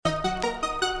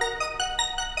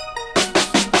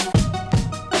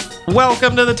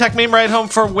Welcome to the Tech Meme Ride Home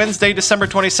for Wednesday, December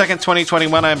 22nd,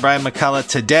 2021. I'm Brian McCullough.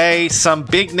 Today, some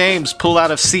big names pull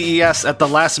out of CES at the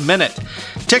last minute.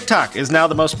 TikTok is now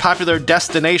the most popular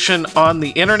destination on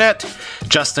the internet.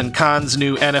 Justin Kan's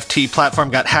new NFT platform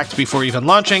got hacked before even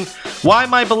launching. Why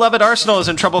my beloved Arsenal is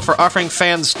in trouble for offering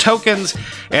fans tokens.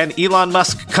 And Elon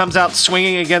Musk comes out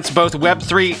swinging against both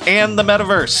Web3 and the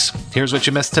metaverse. Here's what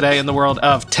you missed today in the world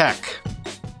of tech.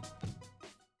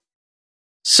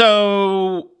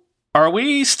 So, are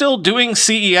we still doing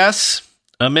CES?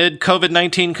 Amid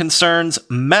COVID-19 concerns,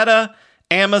 Meta,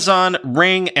 Amazon,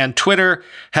 Ring, and Twitter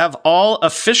have all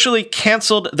officially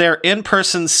canceled their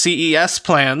in-person CES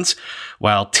plans,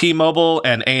 while T-Mobile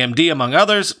and AMD, among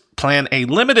others, plan a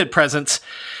limited presence,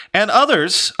 and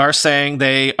others are saying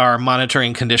they are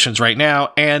monitoring conditions right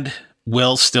now and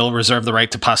will still reserve the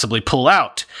right to possibly pull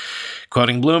out.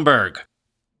 Quoting Bloomberg,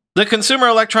 "The Consumer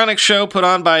Electronics Show put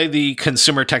on by the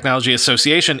Consumer Technology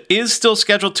Association is still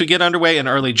scheduled to get underway in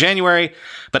early January,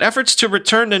 but efforts to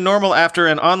return to normal after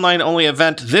an online-only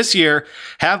event this year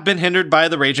have been hindered by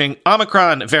the raging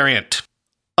Omicron variant."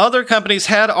 Other companies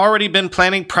had already been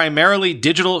planning primarily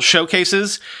digital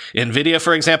showcases. NVIDIA,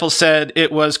 for example, said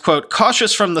it was, quote,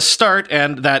 cautious from the start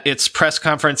and that its press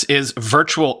conference is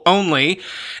virtual only.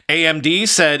 AMD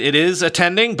said it is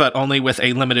attending, but only with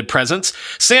a limited presence.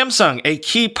 Samsung, a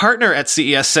key partner at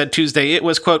CES, said Tuesday it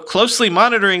was, quote, closely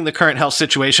monitoring the current health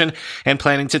situation and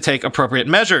planning to take appropriate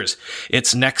measures.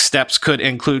 Its next steps could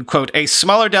include, quote, a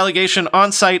smaller delegation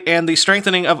on site and the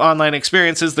strengthening of online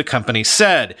experiences, the company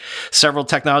said. Several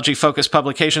technology-focused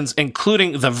publications,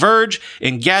 including The Verge,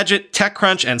 Engadget,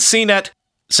 TechCrunch, and CNET,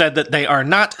 said that they are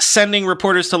not sending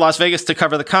reporters to Las Vegas to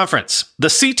cover the conference. The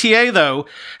CTA, though,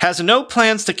 has no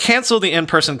plans to cancel the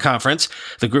in-person conference.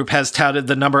 The group has touted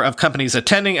the number of companies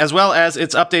attending, as well as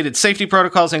its updated safety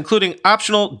protocols, including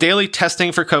optional daily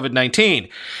testing for COVID-19.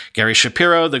 Gary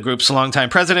Shapiro, the group's longtime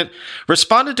president,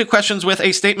 responded to questions with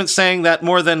a statement saying that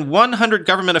more than 100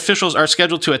 government officials are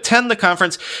scheduled to attend the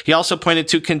conference. He also pointed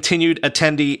to continued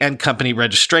attendee and company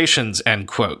registrations, end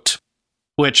quote.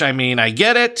 Which, I mean, I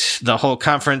get it. The whole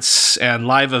conference and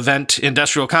live event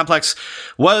industrial complex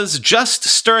was just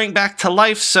stirring back to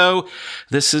life, so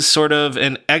this is sort of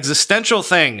an existential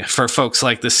thing for folks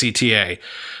like the CTA.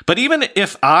 But even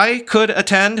if I could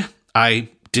attend, I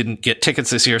didn't get tickets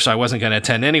this year, so I wasn't going to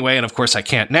attend anyway, and of course I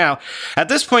can't now. At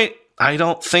this point, I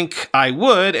don't think I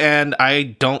would, and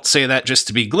I don't say that just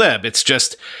to be glib. It's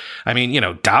just, I mean,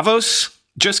 Davos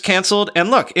just canceled, and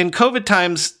look, in COVID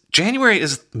times, January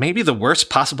is maybe the worst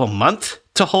possible month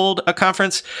to hold a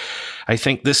conference. I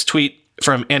think this tweet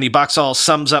from Andy Boxall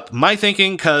sums up my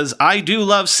thinking because I do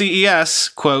love CES.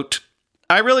 Quote,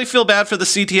 I really feel bad for the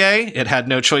CTA. It had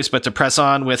no choice but to press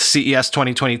on with CES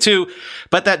 2022,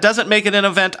 but that doesn't make it an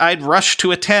event I'd rush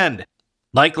to attend.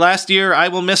 Like last year, I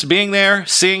will miss being there,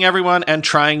 seeing everyone, and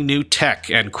trying new tech,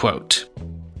 end quote.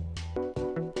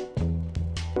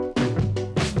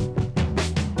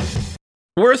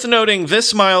 Worth noting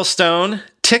this milestone,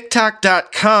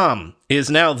 TikTok.com is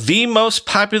now the most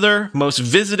popular, most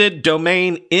visited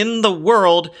domain in the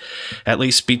world, at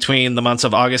least between the months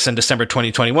of August and December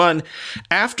 2021,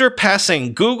 after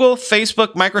passing Google,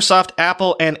 Facebook, Microsoft,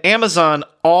 Apple, and Amazon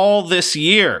all this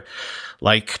year.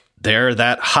 Like, they're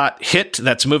that hot hit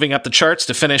that's moving up the charts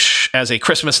to finish as a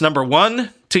Christmas number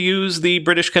one, to use the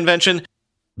British convention.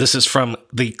 This is from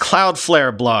the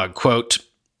Cloudflare blog, quote,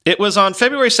 it was on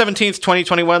February 17th,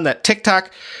 2021 that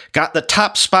TikTok got the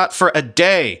top spot for a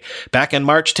day. Back in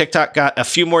March, TikTok got a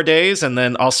few more days, and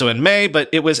then also in May, but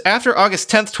it was after August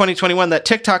 10th, 2021 that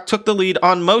TikTok took the lead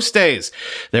on most days.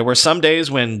 There were some days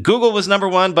when Google was number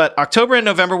one, but October and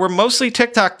November were mostly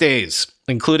TikTok days,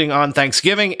 including on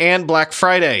Thanksgiving and Black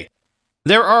Friday.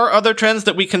 There are other trends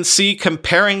that we can see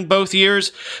comparing both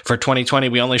years. For 2020,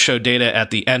 we only showed data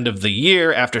at the end of the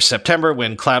year after September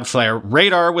when Cloudflare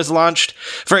Radar was launched.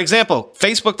 For example,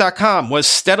 Facebook.com was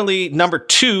steadily number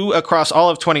 2 across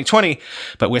all of 2020,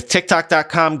 but with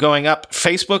TikTok.com going up,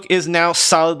 Facebook is now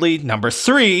solidly number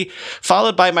 3,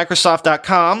 followed by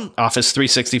Microsoft.com, Office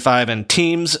 365 and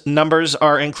Teams numbers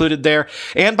are included there,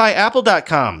 and by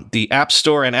Apple.com. The App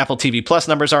Store and Apple TV Plus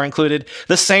numbers are included,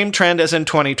 the same trend as in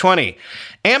 2020.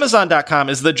 Amazon.com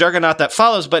is the juggernaut that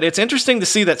follows, but it's interesting to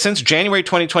see that since January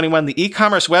 2021, the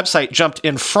e-commerce website jumped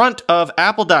in front of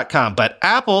Apple.com, but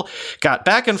Apple got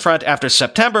back in front after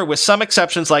September with some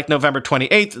exceptions like November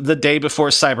 28th, the day before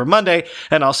Cyber Monday,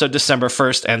 and also December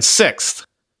 1st and 6th.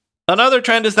 Another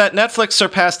trend is that Netflix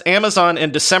surpassed Amazon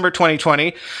in December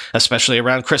 2020, especially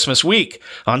around Christmas week.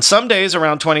 On some days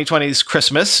around 2020's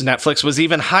Christmas, Netflix was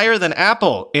even higher than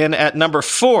Apple, in at number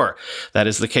 4. That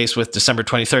is the case with December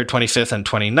 23rd, 25th, and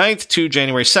 29th to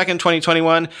January 2nd,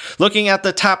 2021. Looking at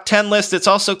the top 10 list, it's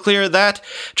also clear that,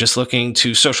 just looking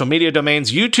to social media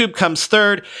domains, YouTube comes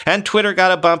third, and Twitter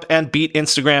got a bump and beat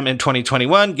Instagram in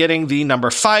 2021, getting the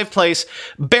number 5 place,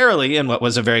 barely in what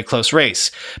was a very close race.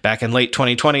 Back in late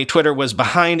 2020, Twitter was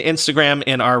behind Instagram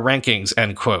in our rankings,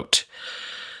 end quote.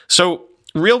 So,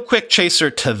 real quick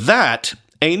chaser to that,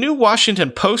 a new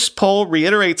Washington Post poll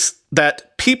reiterates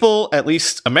that people, at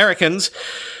least Americans,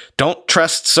 don't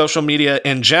trust social media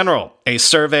in general. A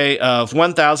survey of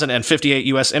 1,058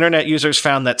 U.S. internet users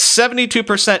found that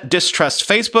 72% distrust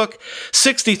Facebook,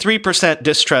 63%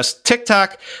 distrust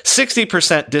TikTok,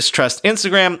 60% distrust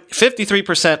Instagram,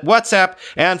 53% WhatsApp,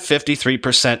 and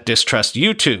 53% distrust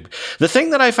YouTube. The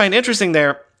thing that I find interesting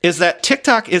there is that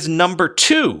TikTok is number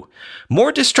 2,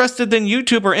 more distrusted than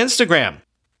YouTube or Instagram.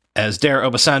 As Dare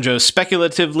Obasanjo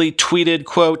speculatively tweeted,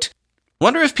 quote,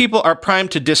 "Wonder if people are primed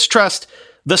to distrust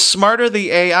the smarter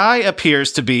the AI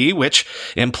appears to be, which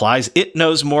implies it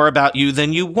knows more about you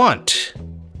than you want."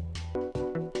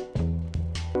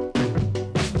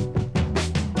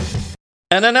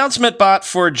 An announcement bot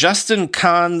for Justin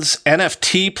Kan's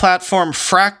NFT platform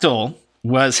Fractal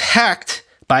was hacked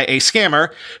by a scammer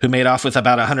who made off with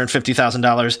about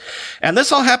 $150,000. And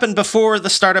this all happened before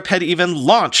the startup had even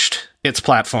launched its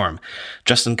platform.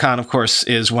 Justin Kan, of course,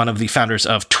 is one of the founders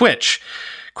of Twitch.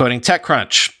 Quoting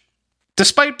TechCrunch,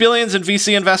 "Despite billions in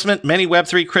VC investment, many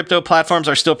Web3 crypto platforms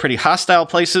are still pretty hostile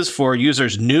places for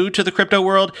users new to the crypto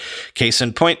world. Case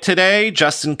in point today,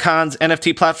 Justin Kan's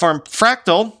NFT platform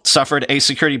Fractal suffered a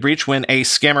security breach when a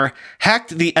scammer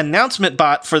hacked the announcement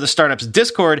bot for the startup's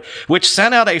Discord, which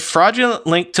sent out a fraudulent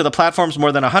link to the platform's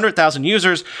more than 100,000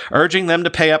 users, urging them to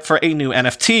pay up for a new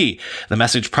NFT. The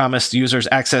message promised users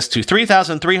access to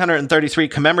 3,333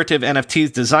 commemorative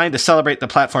NFTs designed to celebrate the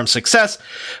platform's success,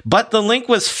 but the link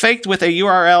was faked with a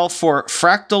URL for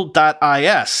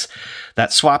fractal.is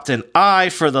that swapped an I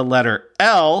for the letter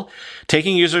L,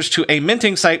 taking users to a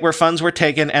minting site where funds were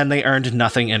taken and they earned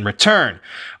nothing in return.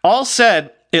 All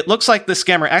said, it looks like the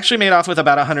scammer actually made off with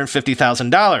about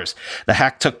 $150,000. The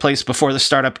hack took place before the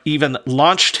startup even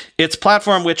launched its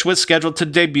platform, which was scheduled to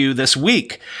debut this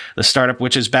week. The startup,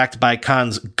 which is backed by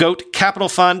Kan's GOAT Capital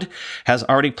Fund, has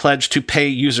already pledged to pay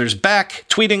users back,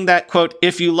 tweeting that, quote,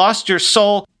 "If you lost your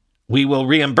soul, we will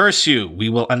reimburse you. We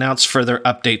will announce further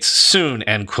updates soon,"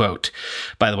 end quote.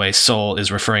 By the way, Sol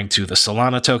is referring to the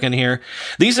Solana token here.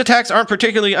 These attacks aren't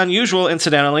particularly unusual,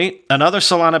 incidentally. Another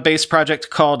Solana-based project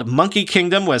called Monkey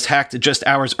Kingdom was hacked just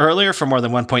hours earlier for more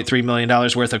than $1.3 million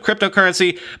worth of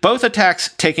cryptocurrency. Both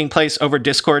attacks taking place over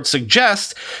Discord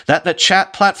suggest that the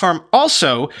chat platform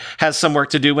also has some work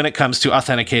to do when it comes to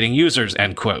authenticating users,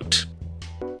 end quote.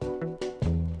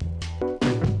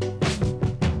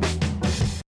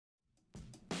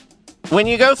 When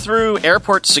you go through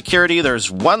airport security, there's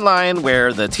one line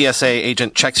where the TSA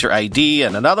agent checks your ID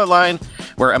and another line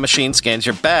where a machine scans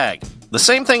your bag. The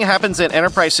same thing happens in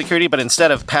enterprise security, but instead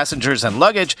of passengers and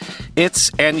luggage, it's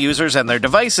end users and their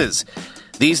devices.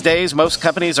 These days, most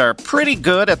companies are pretty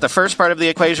good at the first part of the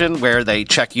equation where they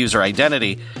check user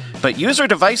identity, but user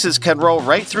devices can roll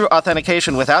right through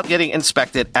authentication without getting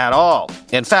inspected at all.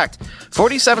 In fact,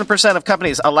 47% of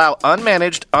companies allow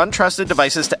unmanaged, untrusted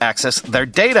devices to access their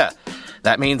data.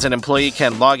 That means an employee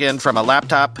can log in from a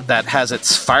laptop that has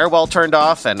its firewall turned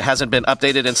off and hasn't been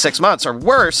updated in 6 months, or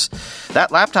worse,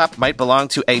 that laptop might belong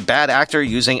to a bad actor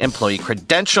using employee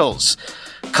credentials.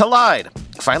 Collide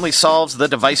finally solves the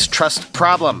device trust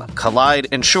problem. Collide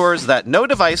ensures that no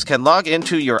device can log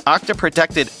into your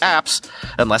Okta-protected apps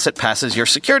unless it passes your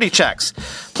security checks.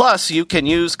 Plus, you can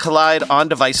use Collide on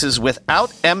devices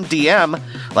without MDM,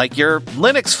 like your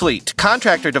Linux fleet,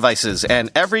 contractor devices, and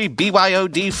every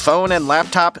BYOD phone and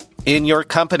laptop in your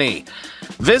company.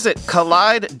 Visit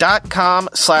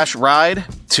collide.com/ride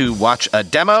to watch a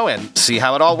demo and see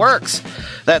how it all works.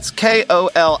 That's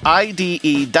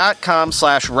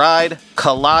KOLIDE.com/ride,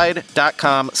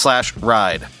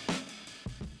 collide.com/ride.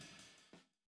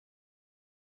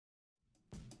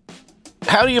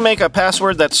 How do you make a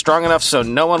password that's strong enough so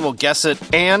no one will guess it,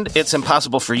 and it's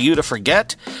impossible for you to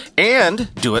forget,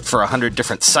 and do it for 100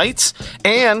 different sites,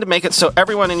 and make it so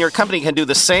everyone in your company can do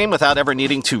the same without ever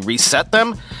needing to reset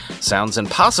them? Sounds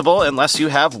impossible unless you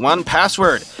have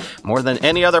 1Password. More than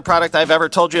any other product I've ever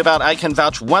told you about, I can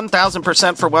vouch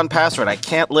 1,000% for 1Password. I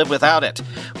can't live without it.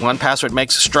 1Password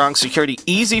makes strong security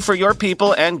easy for your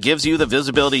people and gives you the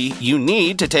visibility you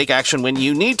need to take action when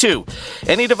you need to.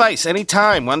 Any device,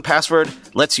 anytime,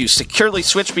 1Password lets you securely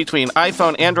switch between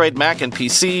iPhone, Android, Mac, and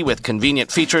PC with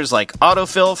convenient features like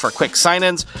autofill for quick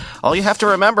sign-ins. All you have to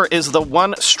remember is the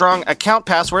one strong account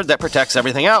password that protects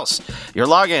everything else. Your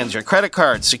logins, your credit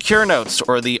cards, secure notes,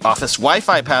 or the Office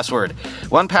Wi-Fi password.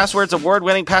 1Password's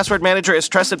award-winning password manager is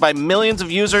trusted by millions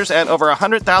of users and over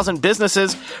 100,000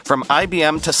 businesses from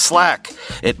IBM to Slack.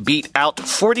 It beat out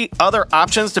 40 other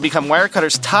options to become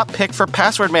Wirecutter's top pick for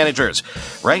password managers.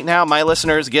 Right now, my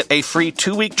listeners get a free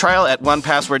 2-week trial at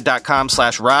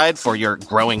onepassword.com/ride for your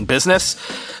growing business.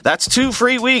 That's 2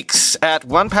 free weeks at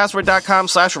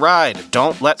onepassword.com/ride.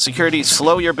 Don't let security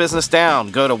slow your business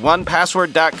down. Go to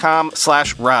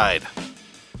onepassword.com/ride.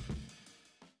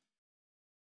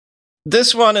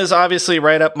 This one is obviously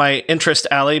right up my interest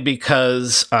alley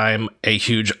because I'm a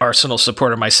huge Arsenal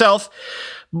supporter myself.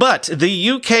 But the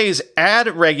UK's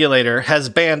ad regulator has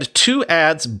banned 2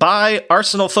 ads by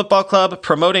Arsenal Football Club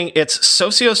promoting its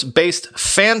Socios-based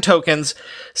fan tokens,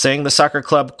 saying the soccer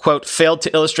club, quote, failed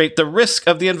to illustrate the risk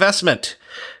of the investment,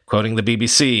 quoting the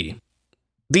BBC.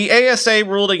 The ASA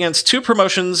ruled against 2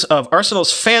 promotions of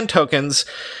Arsenal's fan tokens,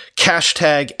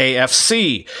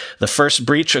 #AFC. The first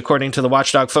breach, according to the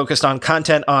watchdog, focused on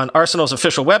content on Arsenal's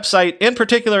official website, in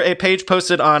particular a page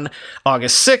posted on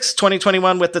August 6,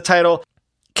 2021 with the title,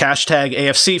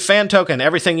 #AFC fan token,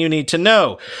 everything you need to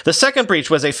know. The second breach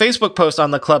was a Facebook post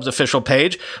on the club's official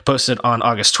page, posted on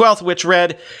August 12th, which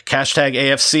read,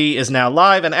 #AFC is now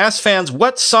live and asked fans,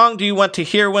 what song do you want to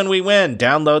hear when we win?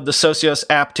 Download the Socios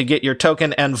app to get your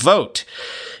token and vote.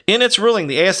 In its ruling,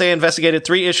 the ASA investigated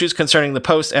 3 issues concerning the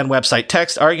post and website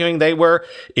text, arguing they were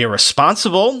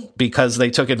irresponsible because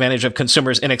they took advantage of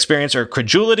consumers' inexperience or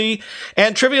credulity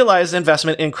and trivialized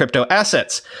investment in crypto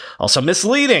assets. Also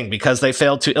misleading because they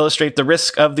failed to illustrate the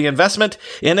risk of the investment.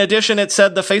 In addition, it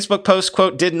said the Facebook post,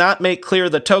 quote, did not make clear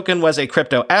the token was a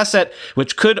crypto asset,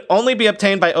 which could only be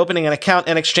obtained by opening an account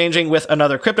and exchanging with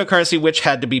another cryptocurrency, which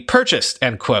had to be purchased,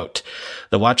 end quote.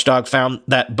 The watchdog found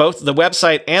that both the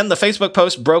website and the Facebook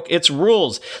post broke its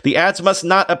rules. The ads must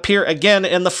not appear again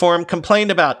in the form complained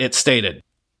about, it stated.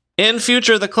 In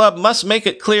future, the club must make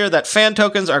it clear that fan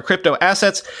tokens are crypto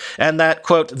assets and that,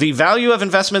 quote, the value of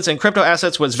investments in crypto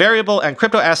assets was variable and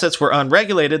crypto assets were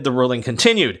unregulated, the ruling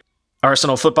continued.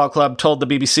 Arsenal Football Club told the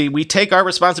BBC, we take our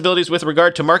responsibilities with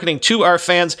regard to marketing to our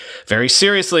fans very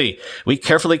seriously. We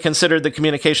carefully considered the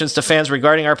communications to fans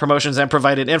regarding our promotions and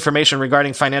provided information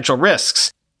regarding financial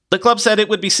risks. The club said it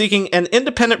would be seeking an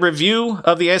independent review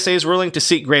of the ASA's ruling to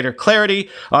seek greater clarity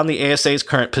on the ASA's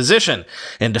current position.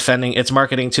 In defending its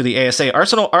marketing to the ASA,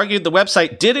 Arsenal argued the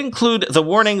website did include the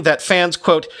warning that fans,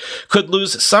 quote, could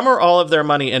lose some or all of their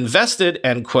money invested,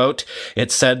 end quote.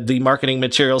 It said the marketing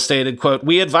material stated, quote,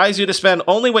 we advise you to spend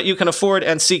only what you can afford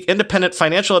and seek independent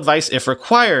financial advice if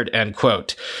required, end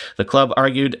quote. The club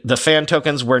argued the fan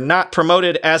tokens were not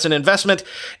promoted as an investment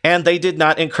and they did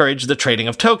not encourage the trading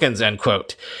of tokens, end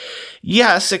quote.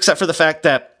 Yes, except for the fact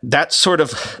that that sort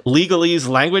of legalese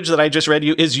language that I just read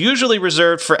you is usually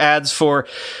reserved for ads for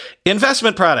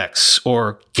investment products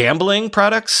or gambling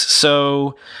products.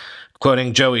 So,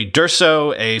 quoting Joey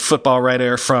Durso, a football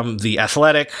writer from The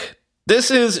Athletic, this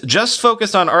is just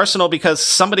focused on Arsenal because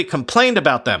somebody complained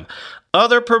about them.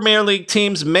 Other Premier League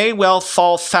teams may well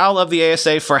fall foul of the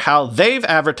ASA for how they've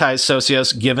advertised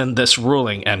Socios given this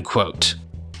ruling, end quote.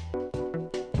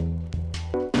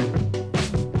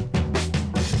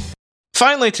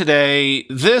 Finally today,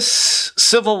 this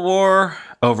civil war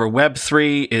over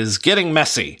Web3 is getting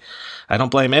messy. I don't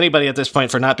blame anybody at this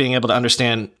point for not being able to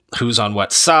understand who's on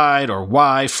what side or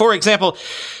why. For example,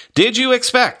 did you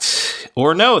expect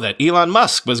or know that Elon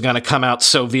Musk was going to come out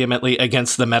so vehemently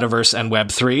against the metaverse and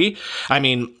Web3? I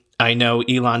mean, I know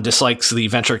Elon dislikes the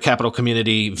venture capital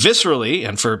community viscerally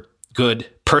and for good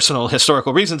personal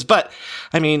historical reasons, but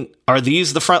I mean, are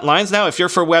these the front lines now? If you're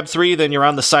for Web3, then you're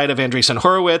on the side of Andreessen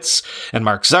Horowitz and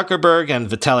Mark Zuckerberg and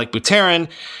Vitalik Buterin,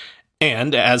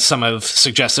 and as some have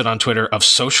suggested on Twitter, of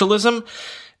socialism.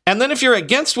 And then if you're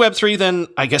against Web3, then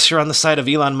I guess you're on the side of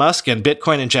Elon Musk and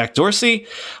Bitcoin and Jack Dorsey.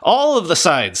 All of the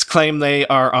sides claim they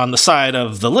are on the side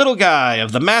of the little guy,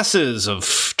 of the masses,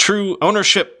 of true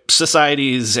ownership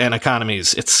societies and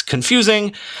economies. It's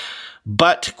confusing,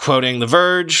 but quoting The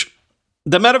Verge,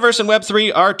 the metaverse and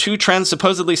Web3 are 2 trends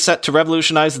supposedly set to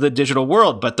revolutionize the digital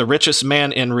world, but the richest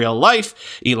man in real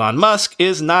life, Elon Musk,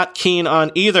 is not keen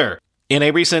on either. In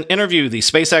a recent interview, the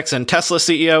SpaceX and Tesla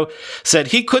CEO said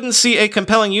he couldn't see a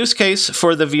compelling use case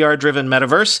for the VR-driven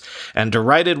metaverse and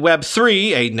derided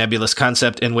Web3, a nebulous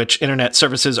concept in which internet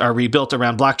services are rebuilt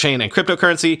around blockchain and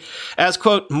cryptocurrency, as,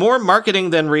 quote, more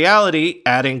marketing than reality,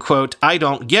 adding, quote, I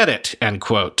don't get it, end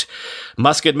quote.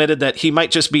 Musk admitted that he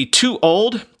might just be too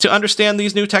old to understand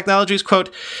these new technologies. Quote,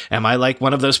 am I like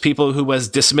one of those people who was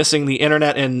dismissing the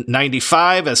internet in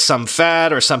 95 as some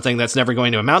fad or something that's never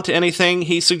going to amount to anything,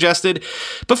 he suggested,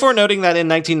 before noting that in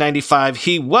 1995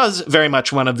 he was very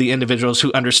much one of the individuals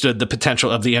who understood the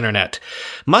potential of the internet.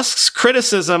 Musk's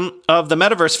criticism of the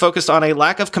metaverse focused on a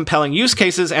lack of compelling use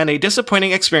cases and a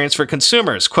disappointing experience for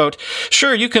consumers. Quote,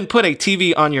 sure, you can put a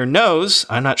TV on your nose.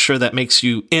 I'm not sure that makes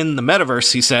you in the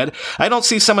metaverse, he said. I don't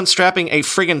see someone strapping a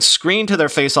friggin' screen to their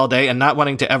face all day and not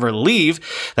wanting to ever leave.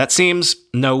 That seems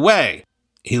no way.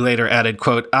 He later added,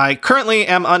 quote, I currently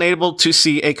am unable to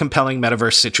see a compelling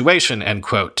metaverse situation, end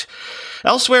quote.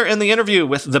 Elsewhere in the interview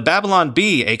with the Babylon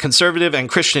Bee, a conservative and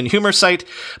Christian humor site,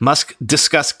 Musk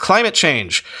discussed climate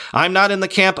change. I'm not in the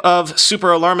camp of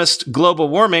super alarmist global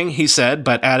warming, he said,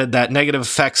 but added that negative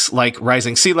effects like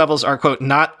rising sea levels are, quote,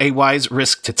 not a wise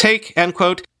risk to take, end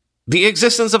quote. The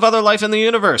existence of other life in the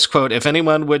universe, quote, if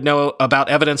anyone would know about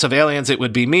evidence of aliens, it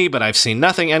would be me, but I've seen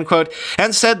nothing, end quote,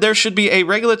 and said there should be a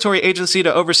regulatory agency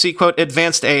to oversee, quote,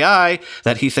 advanced AI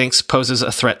that he thinks poses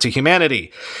a threat to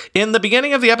humanity. In the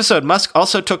beginning of the episode, Musk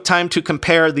also took time to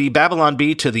compare the Babylon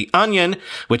Bee to The Onion,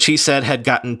 which he said had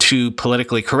gotten too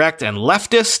politically correct and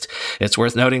leftist. It's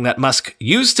worth noting that Musk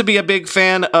used to be a big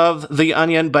fan of The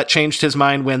Onion, but changed his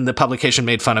mind when the publication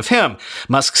made fun of him.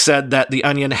 Musk said that The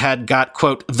Onion had got,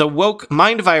 quote, the woke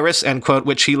mind virus, end quote,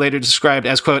 which he later described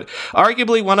as, quote,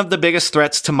 arguably one of the biggest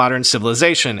threats to modern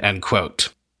civilization, end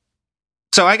quote.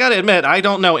 So I gotta admit, I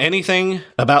don't know anything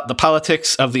about the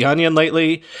politics of The Onion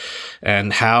lately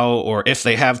and how or if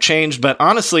they have changed, but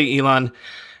honestly, Elon,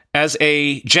 as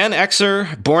a Gen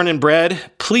Xer born and bred,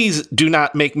 please do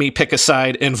not make me pick a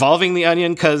side involving The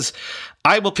Onion, because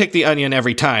I will pick The Onion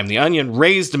every time. The Onion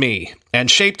raised me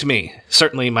and shaped me,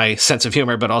 certainly my sense of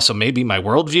humor, but also maybe my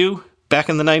worldview back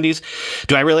in the 90s.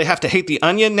 Do I really have to hate The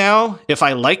Onion now if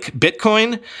I like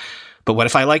Bitcoin? But what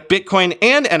if I like Bitcoin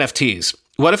and NFTs?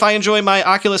 What if I enjoy my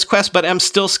Oculus Quest but am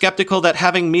still skeptical that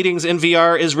having meetings in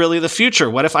VR is really the future?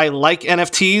 What if I like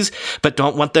NFTs but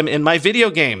don't want them in my video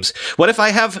games? What if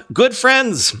I have good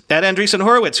friends at Andreessen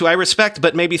Horowitz who I respect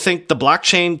but maybe think the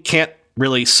blockchain can't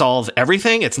really solve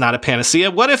everything? It's not a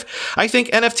panacea. What if I think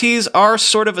NFTs are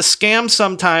sort of a scam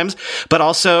sometimes, but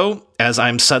also, as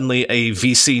I'm suddenly a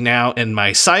VC now in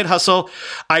my side hustle,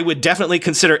 I would definitely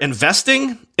consider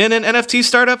investing in an NFT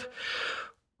startup?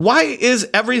 Why is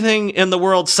everything in the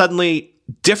world suddenly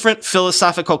different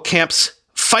philosophical camps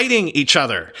fighting each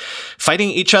other, fighting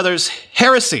each other's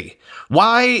heresy?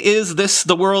 Why is this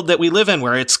the world that we live in,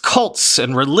 where it's cults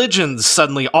and religions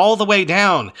suddenly all the way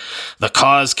down? The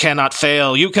cause cannot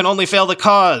fail. You can only fail the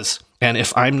cause. And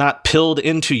if I'm not pilled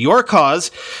into your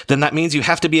cause, then that means you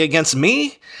have to be against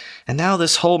me? And now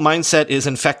this whole mindset is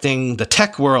infecting the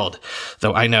tech world,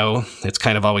 though I know it's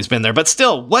kind of always been there. But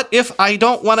still, what if I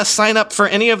don't want to sign up for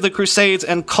any of the crusades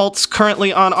and cults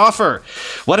currently on offer?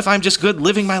 What if I'm just good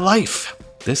living my life?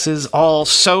 This is all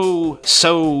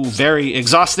so very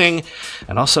exhausting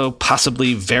and also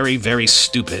possibly very, very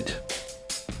stupid.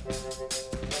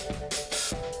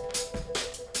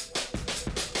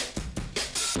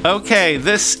 Okay,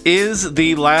 this is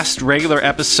the last regular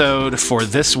episode for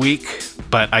this week,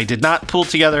 but I did not pull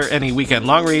together any weekend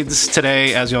long reads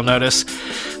today, as you'll notice.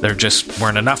 There just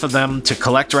weren't enough of them to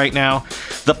collect right now.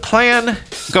 The plan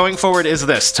going forward is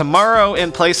this. Tomorrow,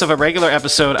 in place of a regular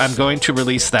episode, I'm going to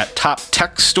release that top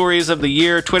tech stories of the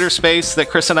year Twitter space that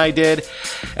Chris and I did,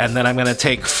 and then I'm going to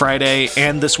take Friday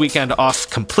and this weekend off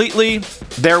completely.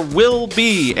 There will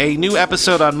be a new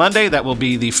episode on Monday. That will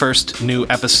be the first new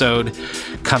episode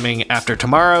coming after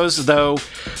tomorrow's, though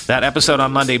that episode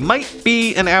on Monday might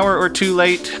be an hour or two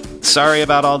late. Sorry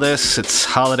about all this. It's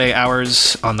holiday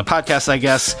hours on the podcast, I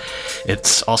guess.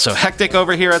 It's also hectic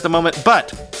over here at the moment,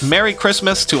 but Merry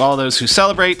Christmas to all those who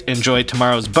celebrate. Enjoy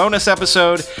tomorrow's bonus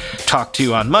episode. Talk to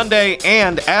you on Monday,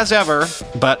 and as ever,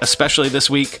 but especially this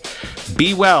week,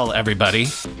 be well, everybody.